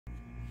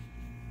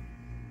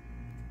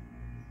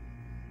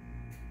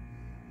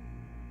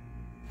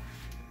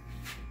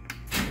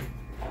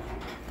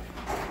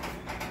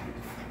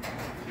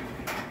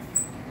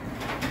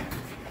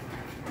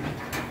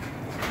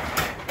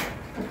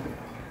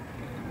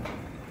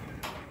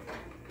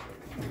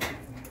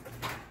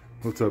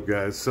What's up,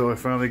 guys? So I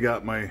finally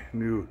got my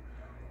new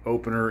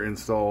opener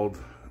installed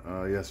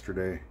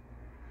yesterday.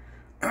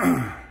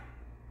 It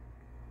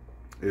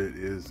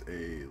is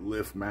a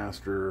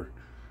LiftMaster.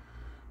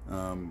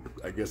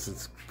 I guess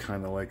it's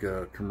kind of like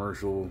a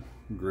commercial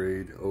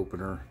grade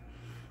opener.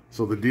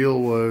 So the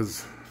deal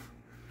was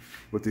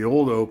with the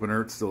old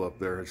opener, it's still up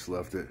there, I just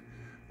left it,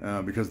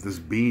 because this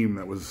beam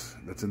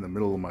that's in the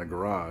middle of my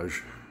garage,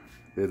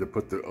 they had to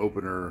put the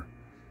opener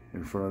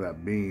in front of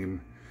that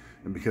beam.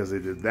 And because they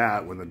did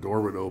that, when the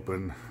door would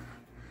open,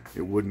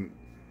 it wouldn't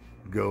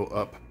go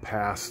up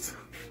past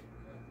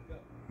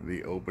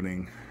the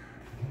opening.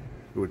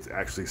 It would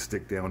actually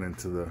stick down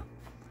into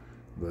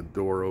the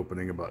door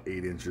opening about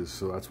 8 inches.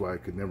 So that's why I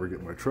could never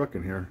get my truck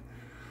in here.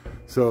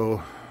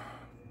 So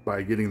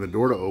by getting the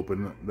door to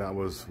open, that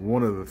was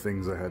one of the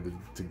things I had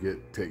to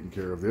get taken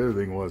care of. The other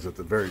thing was at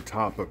the very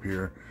top up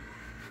here,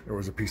 there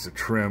was a piece of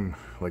trim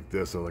like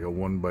this, so like a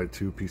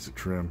 1x2 piece of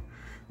trim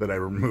that I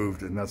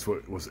removed, and that's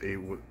what was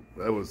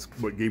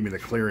what gave me the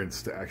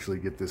clearance to actually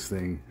get this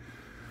thing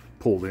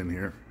pulled in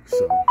here.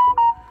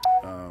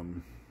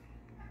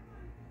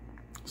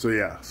 So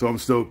yeah, so I'm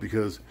stoked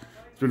because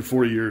it's been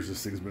 4 years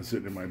this thing's been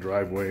sitting in my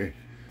driveway,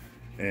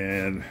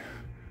 and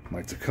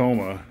my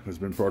Tacoma has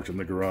been parked in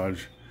the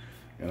garage,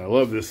 and I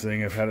love this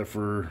thing. I've had it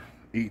for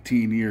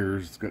 18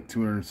 years. It's got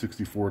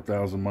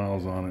 264,000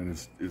 miles on it,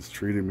 and it's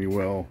treated me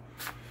well,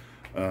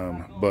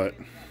 but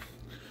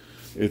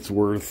it's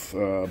worth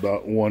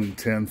about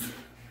 1/10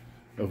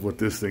 of what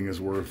this thing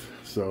is worth.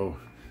 So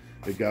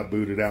it got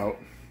booted out.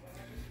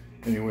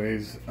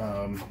 Anyways,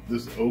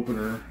 this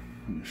opener,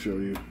 let me show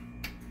you.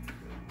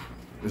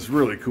 It's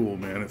really cool,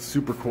 man. It's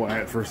super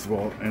quiet, first of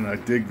all, and I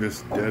dig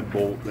this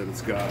deadbolt that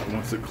it's got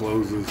once it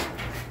closes.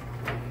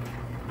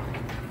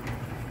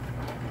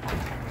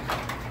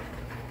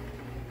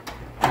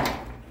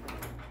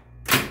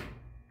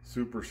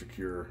 Super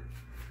secure.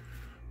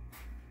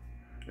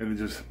 And it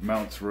just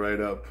mounts right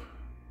up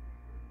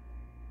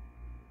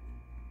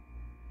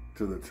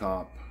to the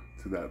top,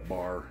 to that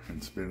bar,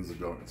 and spins the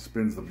door. It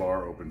spins the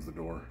bar, opens the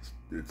door.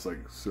 It's like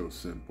so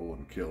simple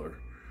and killer.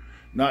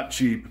 Not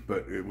cheap,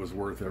 but it was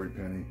worth every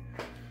penny.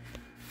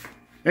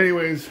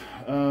 Anyways,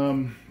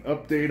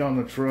 update on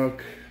the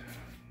truck.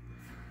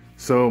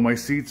 So my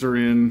seats are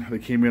in. They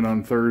came in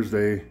on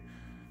Thursday.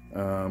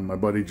 My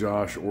buddy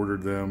Josh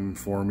ordered them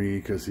for me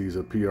because he's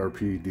a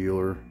PRP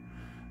dealer,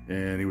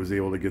 and he was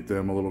able to get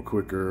them a little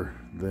quicker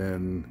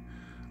than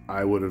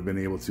I would have been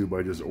able to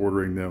by just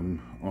ordering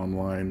them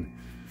online.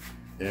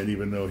 And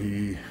even though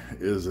he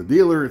is a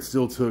dealer, it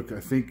still took, I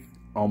think,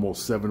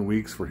 almost 7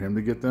 weeks for him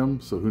to get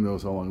them. So who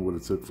knows how long it would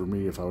have took for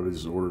me if I would have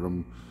just ordered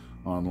them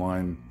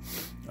online.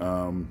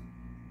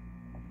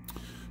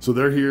 So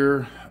they're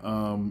here.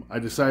 I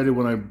decided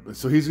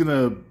so he's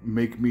gonna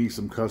make me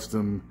some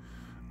custom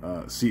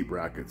seat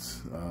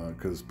brackets,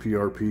 because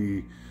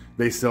PRP,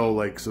 they sell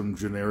like some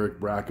generic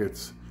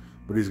brackets,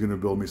 but he's gonna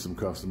build me some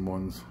custom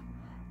ones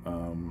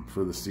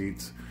for the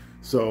seats.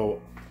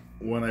 So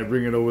when I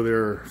bring it over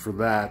there for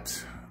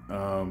that,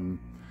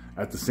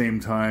 at the same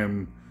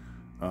time,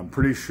 I'm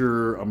pretty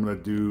sure I'm gonna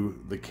do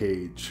the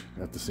cage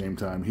at the same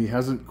time. He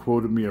hasn't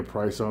quoted me a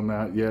price on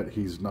that yet.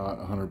 He's not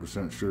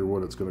 100% sure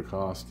what it's gonna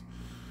cost.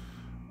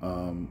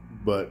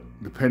 But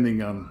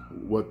depending on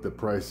what the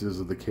price is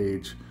of the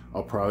cage,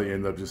 I'll probably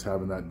end up just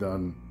having that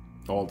done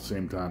all at the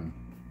same time.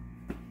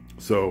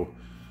 So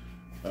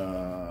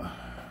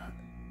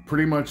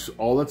pretty much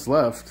all that's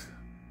left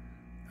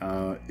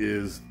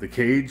is the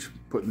cage,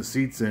 putting the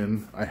seats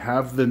in. I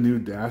have the new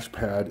dash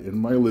pad in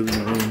my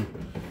living room.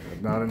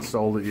 I've not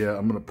installed it yet.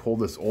 I'm going to pull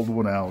this old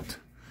one out,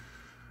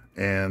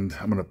 and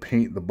I'm going to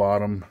paint the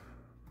bottom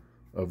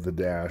of the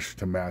dash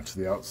to match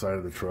the outside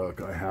of the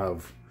truck. I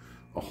have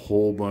a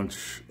whole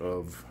bunch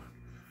of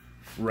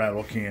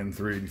rattle can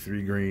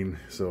 383 green,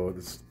 so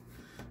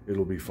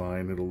it'll be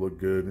fine. It'll look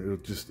good.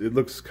 It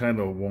looks kind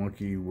of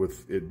wonky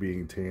with it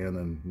being tan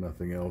and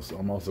nothing else.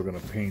 I'm also going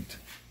to paint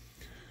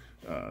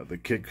the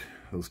kick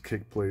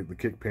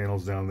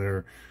panels down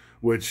there,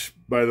 which,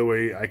 by the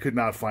way, I could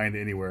not find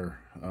anywhere.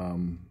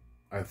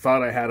 I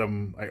thought I had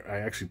them. I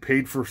actually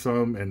paid for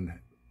some and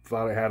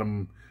thought I had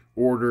them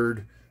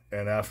ordered,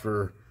 and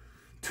after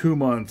 2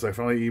 months, I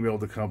finally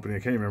emailed the company. I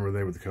can't remember the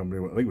name of the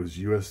company. I think it was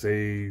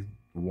USA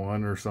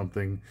One or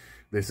something.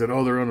 They said,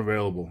 oh, they're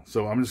unavailable.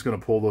 So I'm just going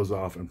to pull those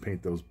off and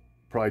paint those.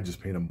 Probably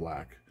just paint them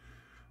black.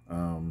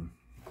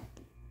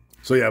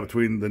 So yeah,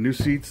 between the new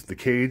seats, the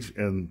cage,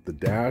 and the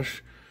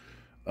dash,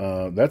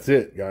 that's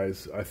it,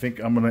 guys. I think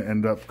I'm going to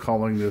end up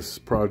calling this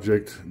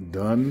project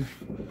done.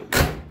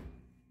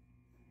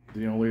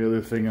 The only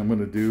other thing I'm going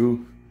to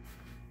do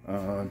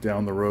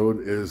down the road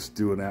is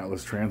do an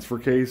Atlas transfer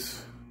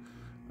case.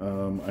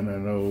 And I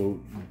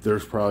know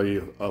there's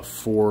probably a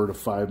 4 to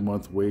 5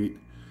 month wait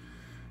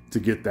to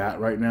get that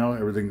right now.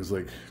 Everything is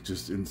like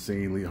just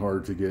insanely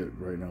hard to get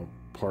right now.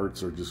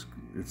 Parts are just,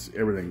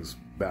 everything's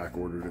back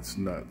ordered. It's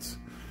nuts.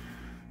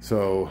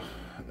 So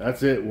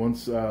that's it.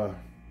 Once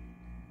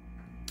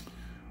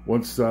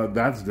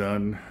that's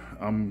done,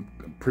 I'm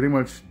pretty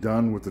much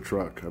done with the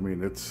truck. I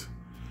mean,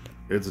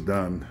 it's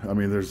done. I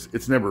mean,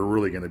 it's never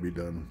really going to be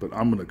done, but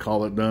I'm going to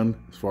call it done.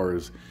 As far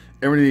as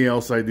everything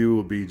else I do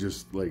will be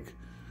just like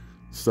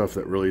stuff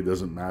that really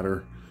doesn't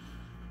matter.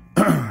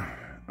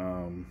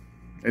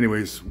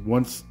 Anyways,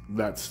 once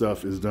that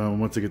stuff is done,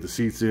 once I get the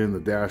seats in, the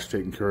dash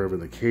taken care of,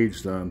 and the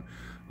cage done,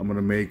 I'm going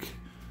to make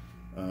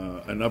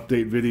an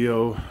update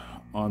video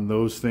on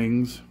those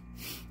things.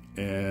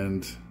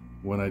 And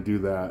when I do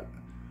that,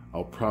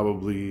 I'll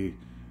probably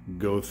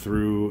go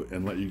through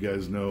and let you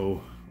guys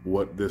know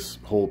what this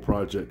whole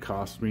project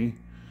cost me.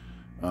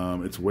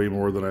 It's way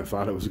more than I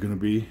thought it was going to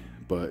be,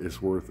 but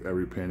it's worth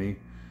every penny.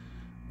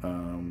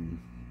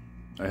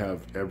 I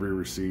have every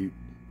receipt,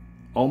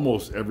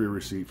 almost every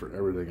receipt for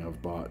everything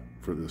I've bought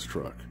for this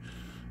truck,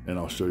 and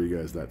I'll show you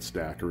guys that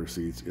stack of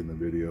receipts in the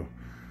video.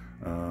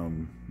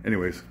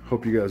 Anyways,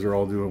 hope you guys are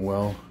all doing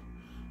well.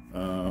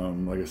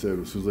 Like I said,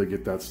 as soon as I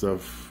get that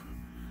stuff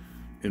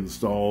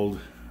installed,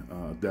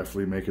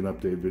 definitely make an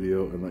update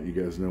video and let you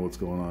guys know what's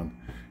going on.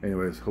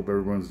 Anyways, hope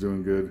everyone's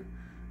doing good,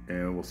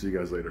 and we'll see you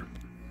guys later.